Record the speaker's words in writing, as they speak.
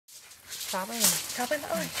Chop ấy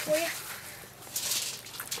ơi, chui à.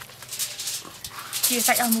 Chia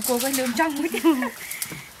sạch ở một cô cái lương trong với chứ.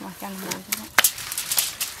 Mà chăn mồi cho nó.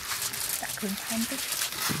 Đã cứng thanh tích.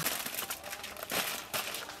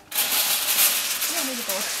 Ini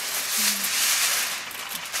gitu.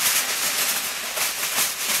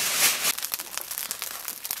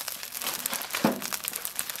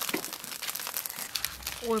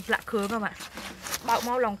 Ôi lạ khứa các bạn. Bạo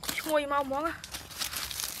mau lòng chui mau món á.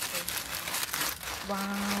 Wow.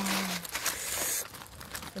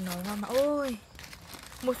 Tôi nói mà ơi.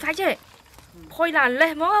 Một phách chứ. Khôi làn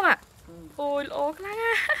lên món không ạ? Ôi lỗ cái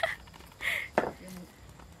á.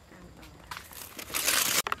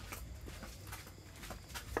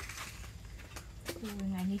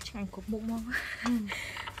 Ngàyนี้ช่างครบมุกมอง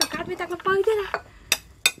สกัดไปตักละเปยด้วยนะ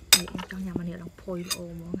นี่จังยามันเนี่ยลองโพยโอ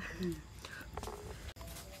มอง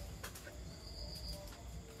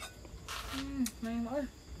ไม่มา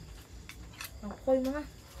ลองโพยมั้ง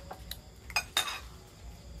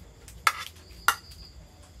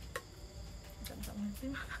จังๆสิ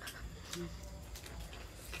มา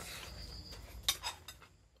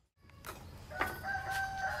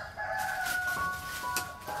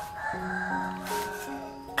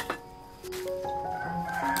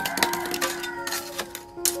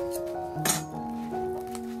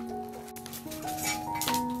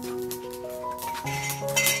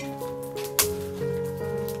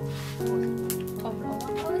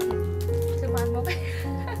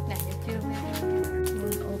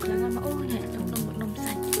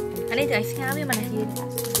อันนี้จะไอ้ข้าวไม่มันอะไรยืนข้าว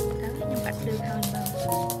ยังกัดดื้อข้าวยัง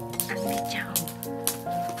อันไม่เจ้า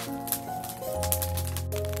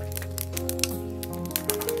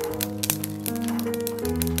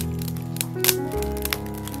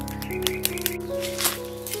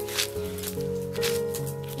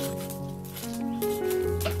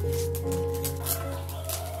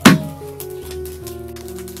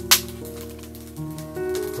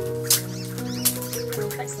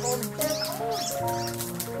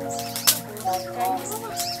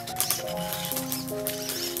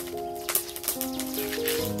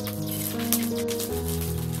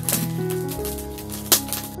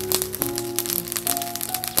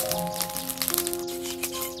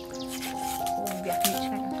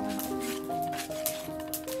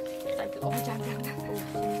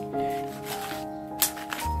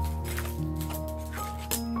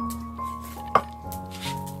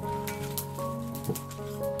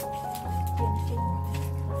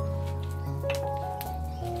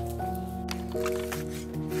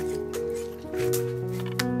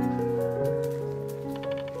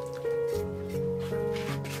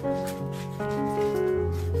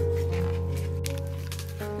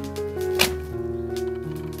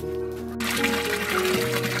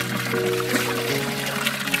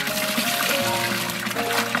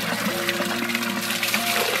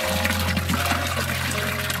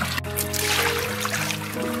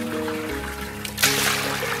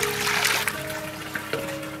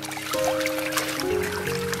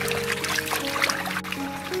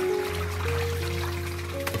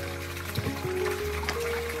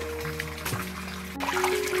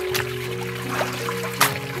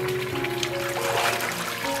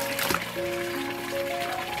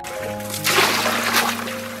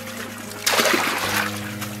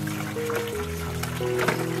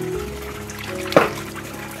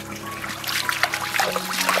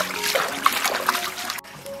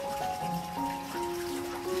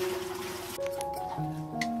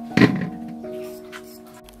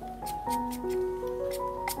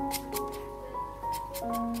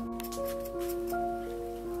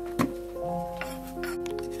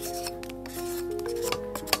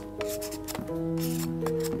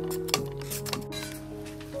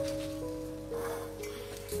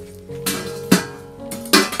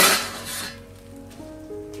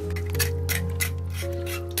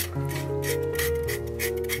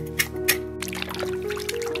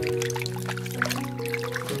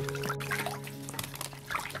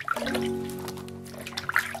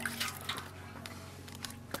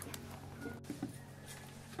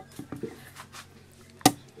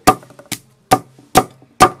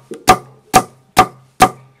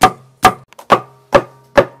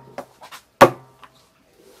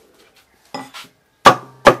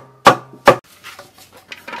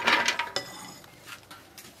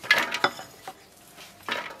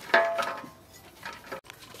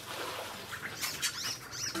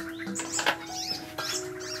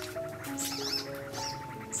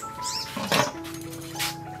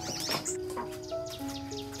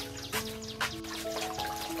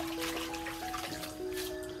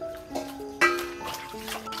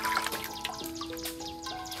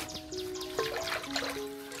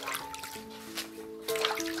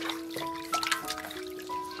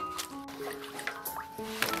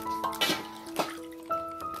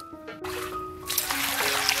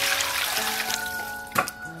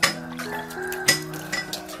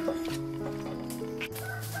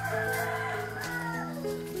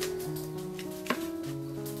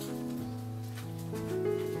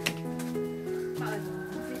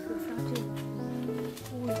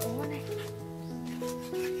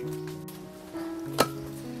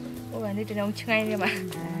mà đi từ nông ngay đi mà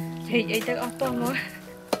thì ấy tới ô tô mua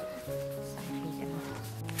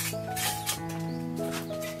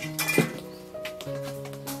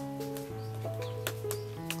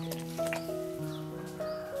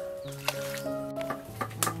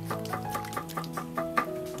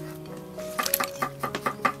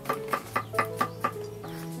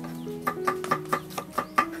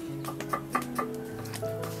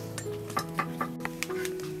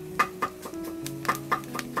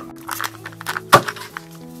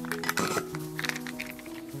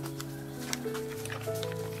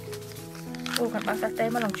còn bác sa tế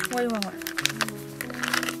mà lòng chui mà ạ.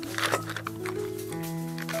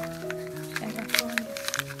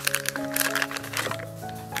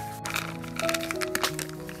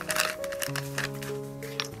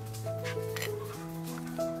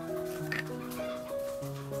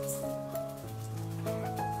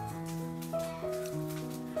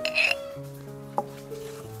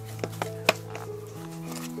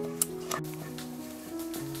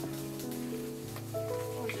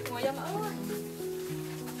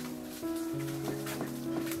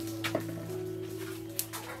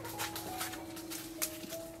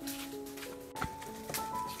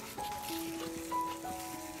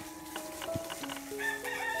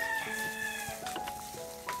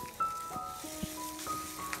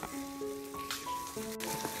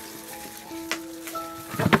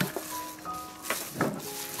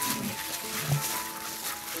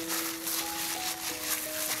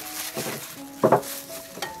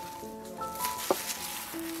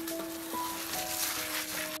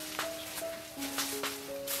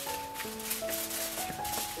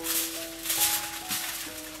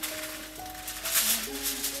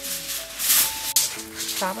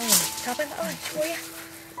 Sao vậy? Ôi, chui à.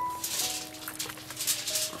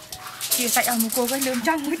 Chia sạch ở một cô cái lươn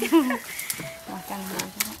trong mới chứ. Mà canh rồi các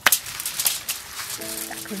bạn.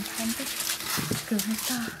 Đã cứng thanh tích. Cứng hết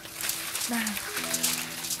to. Đây.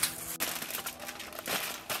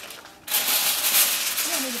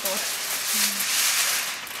 Cái này thì tốt.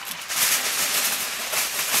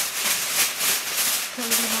 Thôi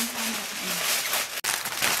đi mong con rồi.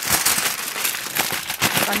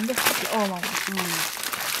 Bánh biết sắp ồ mà.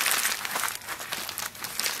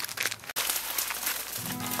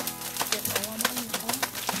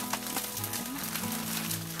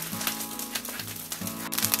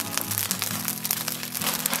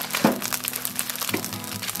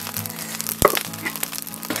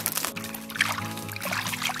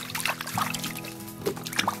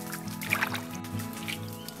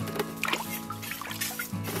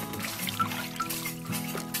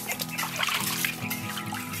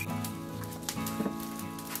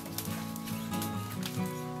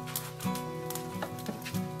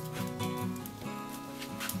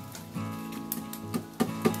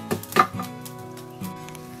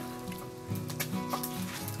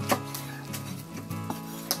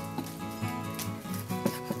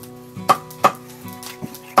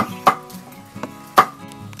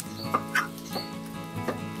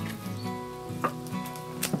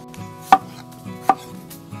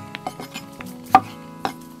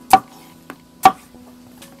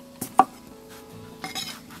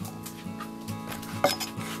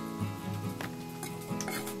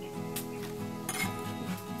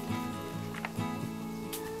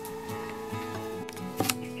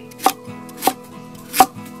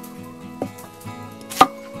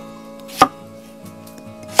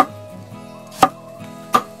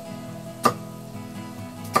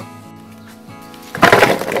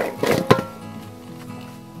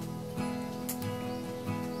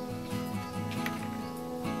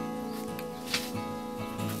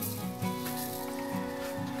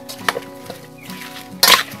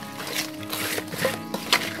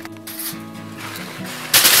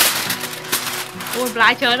 Ôi,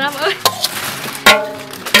 lại chờ lắm ơi.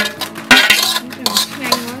 Nhanh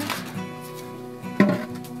quá.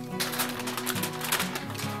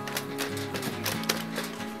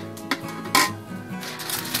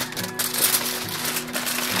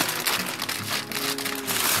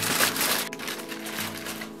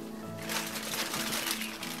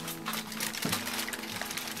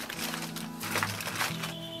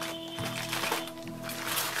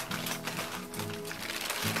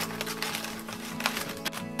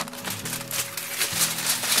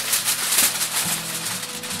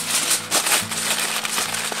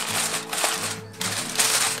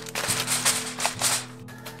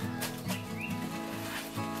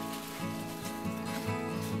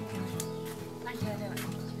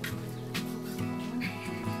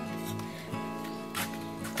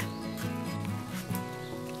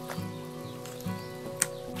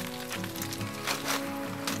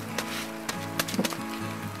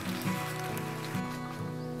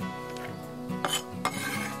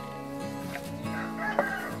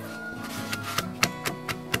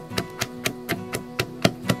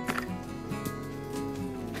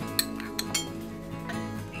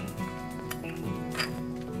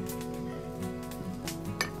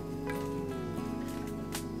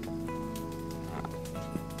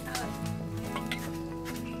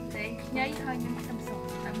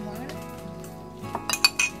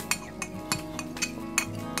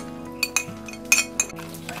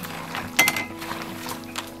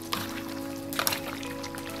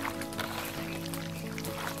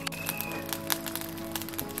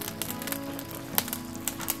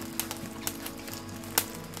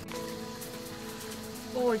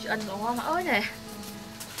 Ôi chị ăn nó mà ơi nè.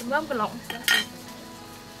 Mớm cái lọng.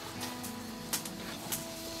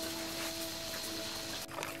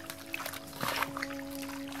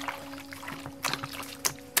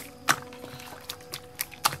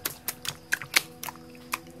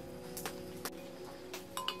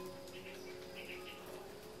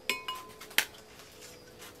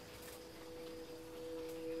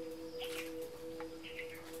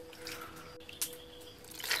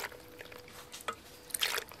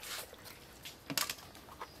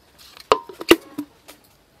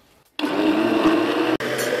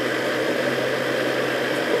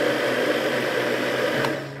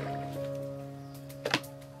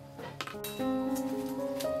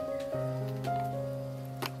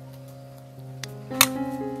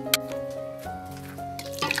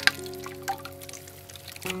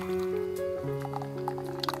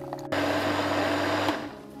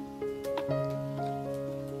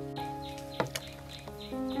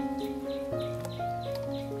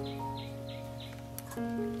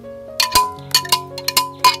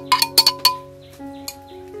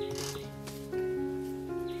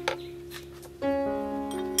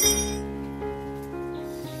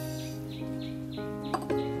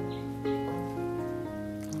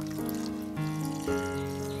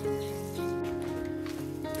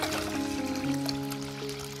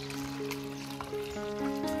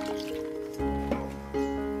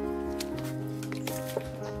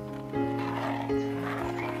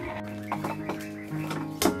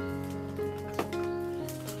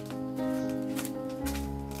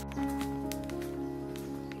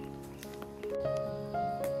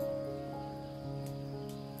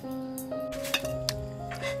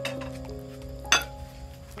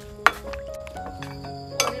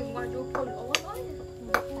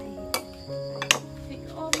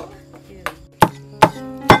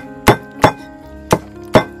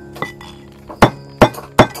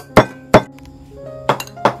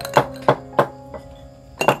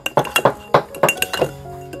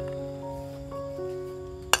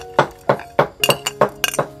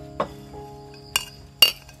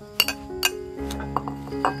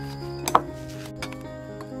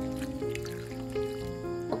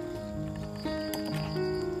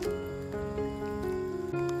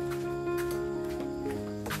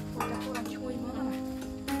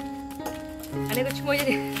 Anh có chui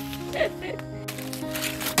đi.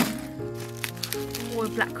 Ôi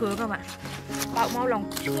lạ khứa các bạn. Bạo mau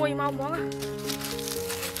lòng chui mau món.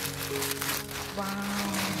 Wow.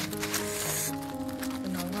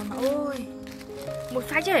 Nói ngon mà ôi. Một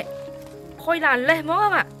phái chứ. Khôi là lên món các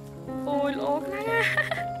bạn. Ôi lỗ cái này.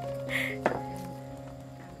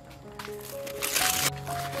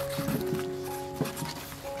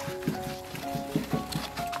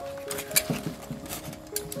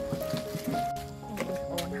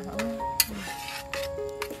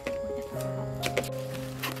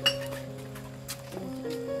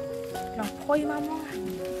 Khôi mau món.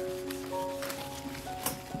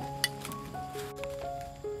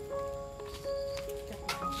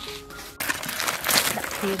 Đặt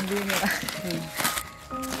thêm luôn rồi bạn.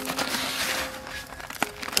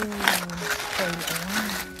 Khôi ổn.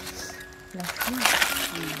 Là không.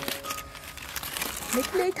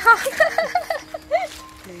 Mít ly thôi.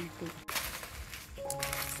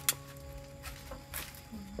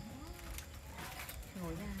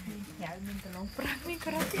 Ngồi ra. Nhà mình tao nóng prang mình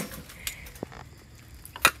có chứ.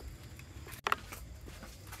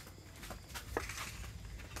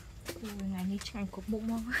 Ngày nay chẳng có bụng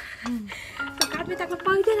mong. Tao cắt với tao có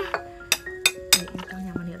bơi thế nào. Để tao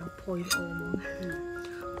nhà mà nè nó phôi ồ mong.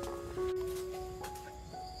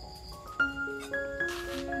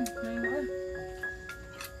 Này ơi.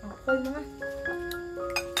 Nó phôi mong.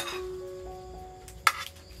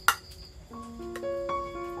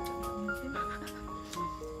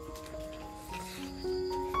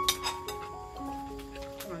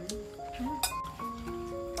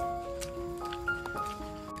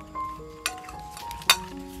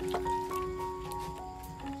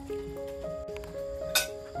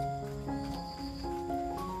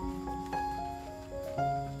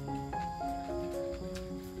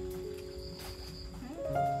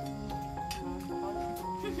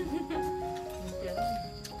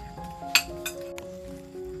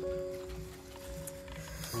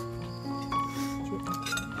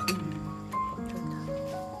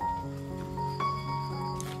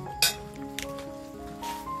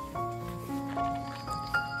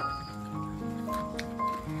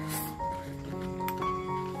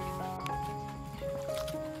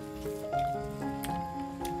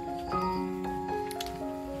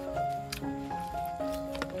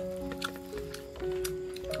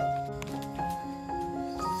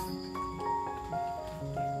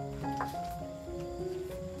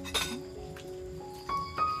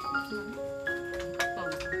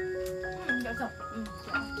 sao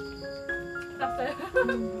cà phê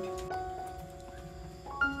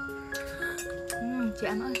chị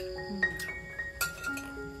em ơi